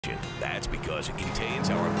That's because it contains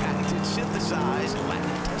our patented synthesized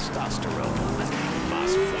Latin testosterone.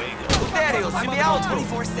 Mas fuego. Dario, see me out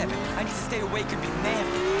 24/7. I need to stay awake and be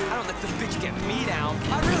manly. I don't let the bitch get me down.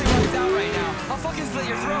 I really wiped out right now. I'll fucking slit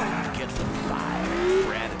your throat. Get the fire.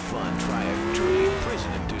 For added fun, try a truly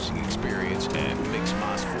prison-inducing experience and mix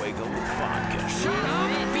Mas Fuego with vodka. Shut up,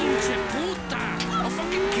 pinche puta! I'll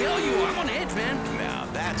fucking kill you. I'm on edge, man. Now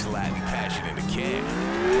that's Latin passion in a can.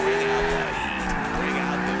 Bring out the heat. Bring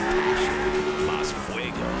out the passion. Mas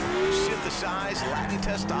Fuego. Synthesized Latin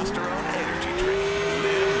testosterone energy drink.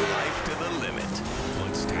 Live life to the limit.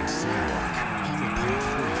 Blood-stained sidewalk. Homopathic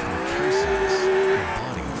 44 cases. Your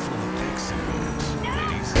body full of X symbols.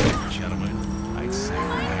 Ladies and gentlemen, I'd say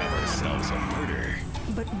we have ourselves a murder.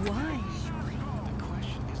 But why? The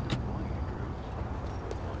question isn't why you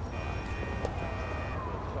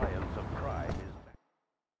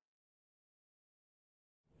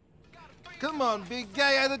Come on, big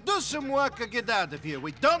guy, either do some work or get out of here.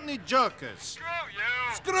 We don't need jokers. Screw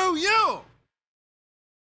you! Screw you!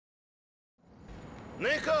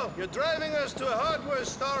 Nico, you're driving us to a hardware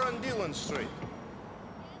store on Dillon Street.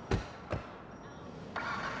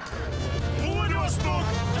 Владивосток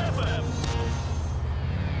FM!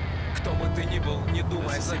 Кто бы ты ни был, не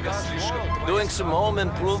думай о себе слишком. Doing some home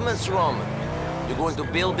improvements, Roman. You're going to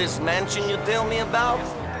build this mansion you tell me about?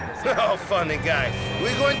 Oh, funny guy.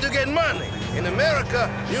 We're going to get money. In America,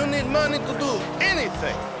 you need money to do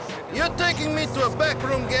anything. You're taking me to a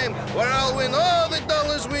backroom game where I'll win all the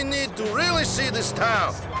dollars we need to really see this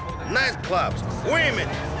town. Nightclubs, women,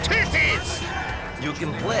 titties! You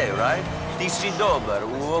can play, right? Ti si dobar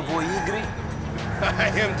u ovoj igri? I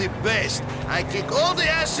am the best. I kick all the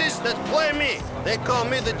asses that play me. They call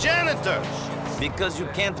me the janitor. Because you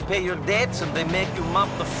can't pay your debts and they make you mop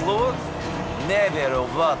the floor?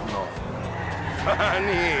 Neverovatno.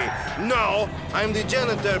 Funny. No, I'm the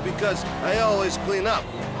janitor because I always clean up.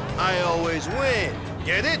 I always win.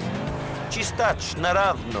 Get it? Chistach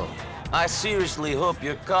naravno. I seriously hope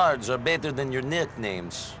your cards are better than your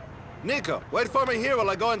nicknames. Nico, wait for me here while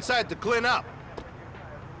I go inside to clean up.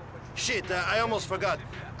 Shit, I almost forgot.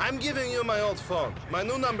 I'm giving you my old phone. My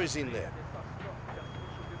new number's in there.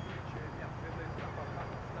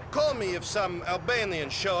 Call me if some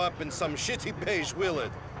Albanians show up in some shitty beige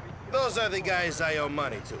Willard. Those are the guys I owe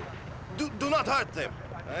money to. Do not hurt them.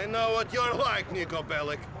 I know what you're like, Nico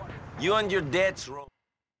Bellic. You and your debts, Roman.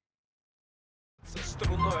 Со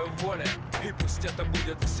струною воли, и пусть это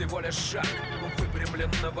будет всего лишь шаг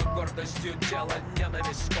выпрямленного гордостью тела,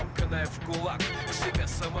 ненависть, скомканная в кулак, к себе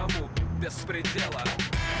самому, без предела.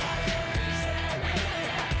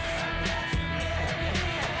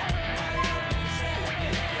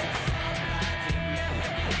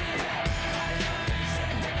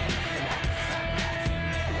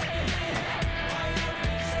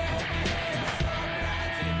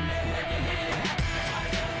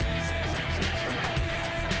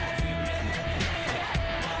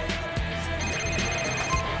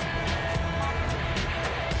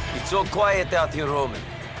 It's so quiet out here, Roman.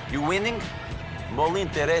 You winning?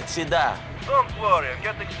 Mol'interezzi da. Don't worry, I'm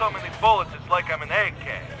getting so many bullets, it's like I'm an egg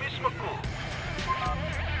can. Bismakul.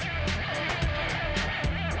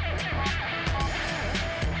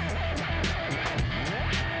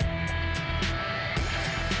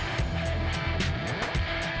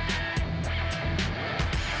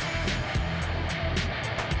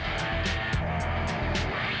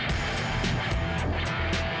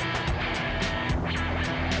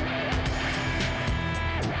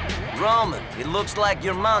 Roman, it looks like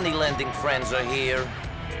your money-lending friends are here.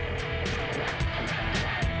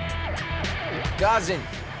 Cousin,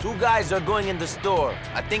 two guys are going in the store.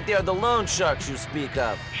 I think they are the loan sharks you speak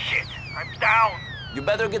of. Shit, I'm down. You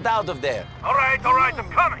better get out of there. All right, I'm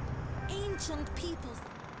coming. Ancient peoples.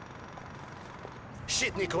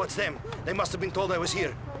 Shit, Nico, it's them. They must have been told I was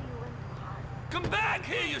here. Come back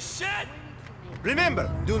here, you shit! Remember,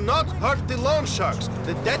 do not hurt the loan sharks.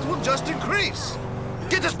 The debt will just increase.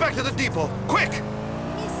 Get us back to the depot, quick!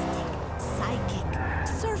 Mystic, psychic,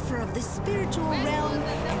 surfer of the spiritual realm,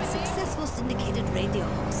 and successful syndicated radio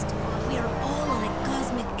host. We are all on a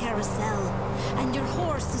cosmic carousel, and your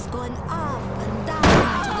horse is going up and down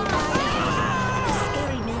until the ride is over, and the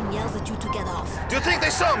scary man yells at you to get off. Do you think they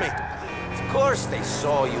saw me? Of course they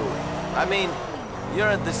saw you. I mean, you're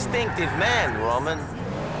a distinctive man, Roman.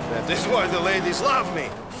 That is why the ladies love me.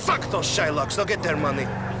 Fuck those Shylocks, they'll get their money.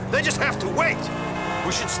 They just have to wait.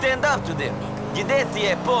 We should stand up to them.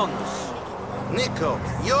 Gidetti e ponus. Nico,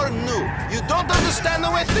 you're new. You don't understand the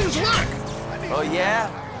way things work. Oh, yeah?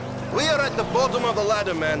 We are at the bottom of the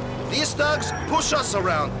ladder, man. These thugs push us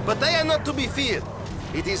around, but they are not to be feared.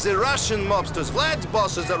 It is the Russian mobsters, Vlad's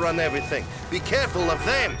bosses that run everything. Be careful of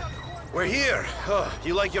them. We're here. Oh,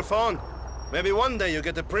 you like your phone? Maybe one day you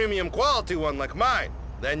get a premium quality one like mine.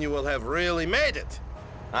 Then you will have really made it.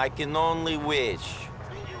 I can only wish.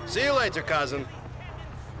 See you later, cousin.